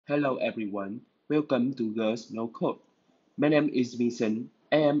Hello everyone, welcome to Girls No Code. My name is Vincent.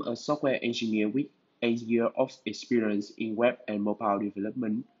 I am a software engineer with 8 years of experience in web and mobile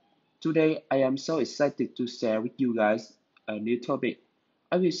development. Today, I am so excited to share with you guys a new topic.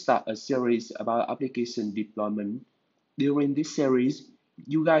 I will start a series about application deployment. During this series,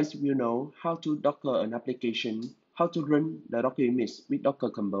 you guys will know how to Docker an application, how to run the Docker image with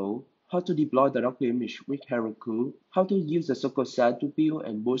Docker Combo, how to deploy the Docker image with Heroku, how to use the Circle cell to build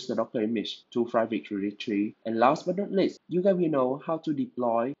and boost the Docker image to private directory, and last but not least, you guys will know how to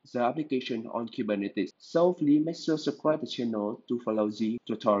deploy the application on Kubernetes. So please make sure to subscribe the channel to follow the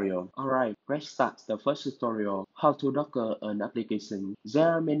tutorial. Alright, let's start the first tutorial, how to Docker an application. There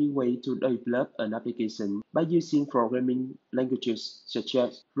are many ways to develop an application by using programming languages such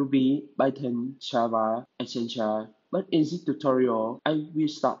as Ruby, Python, Java, etc. But in this tutorial, I will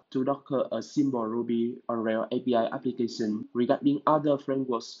start to Docker a simple Ruby on Rails API application regarding other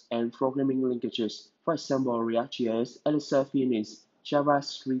frameworks and programming languages, for example React.js, Elixir Phoenix,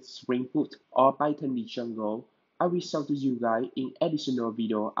 JavaScript Spring Boot, or Python Django. I will show to you guys in additional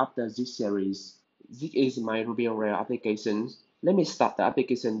video after this series. This is my Ruby on Rails application. Let me start the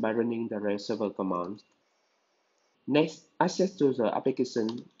application by running the Rails server command. Next, access to the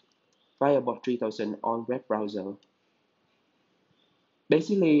application via port 3000 on web browser.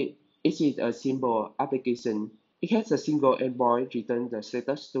 Basically, it is a simple application. It has a single endpoint return the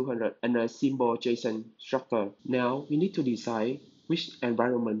status 200 and a simple JSON structure. Now, we need to decide which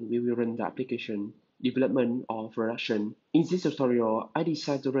environment we will run the application, development or production. In this tutorial, I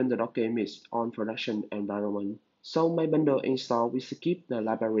decided to run the Docker image on production environment. So my bundle install will skip the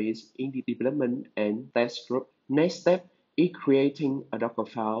libraries in the development and test group. Next step is creating a Docker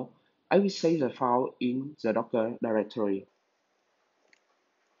file. I will save the file in the Docker directory.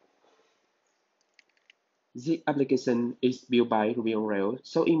 This application is built by Ruby on Rails,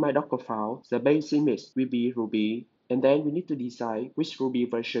 so in my Docker file, the base image will be Ruby, and then we need to decide which Ruby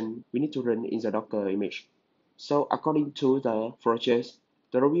version we need to run in the Docker image. So according to the project,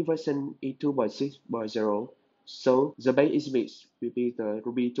 the Ruby version is 2.6.0, so the base image will be the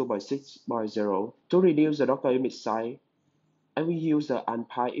Ruby 2.6.0. To reduce the Docker image size, I will use the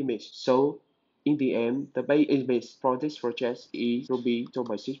unpy image, so in the end, the base image for this project is Ruby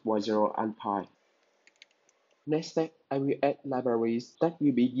 2.6.0 unpy. Next step, I will add libraries that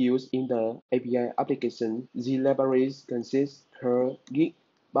will be used in the API application. The libraries consist curl, git,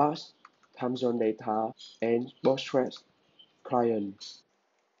 bash, time zone data, and Postgres client.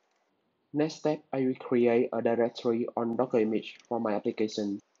 Next step, I will create a directory on Docker image for my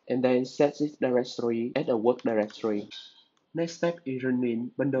application, and then set this directory as a work directory. Next step is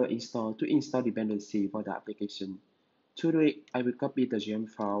running bundle install to install dependency for the application. To do it, I will copy the gem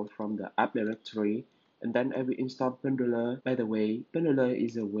file from the app directory and then I will install Bundler. By the way, Bundler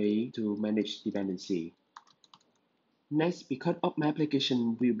is a way to manage dependency. Next, because of my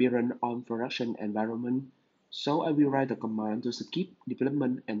application will be run on production environment, so I will write the command to skip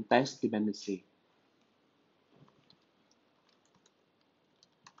development and test dependency.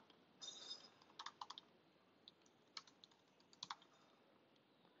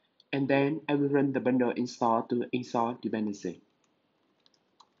 And then I will run the bundle install to install dependency.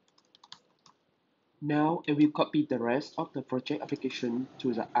 Now I will copy the rest of the project application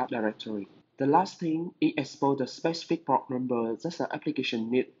to the app directory. The last thing is export the specific port number that the application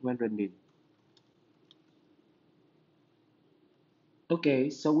needs when running.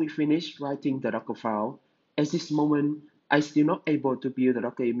 Okay, so we finished writing the Docker file. At this moment, I'm still not able to build the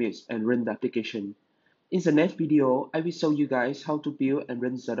Docker image and run the application. In the next video, I will show you guys how to build and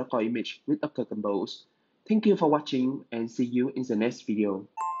run the Docker image with Docker Compose. Thank you for watching and see you in the next video.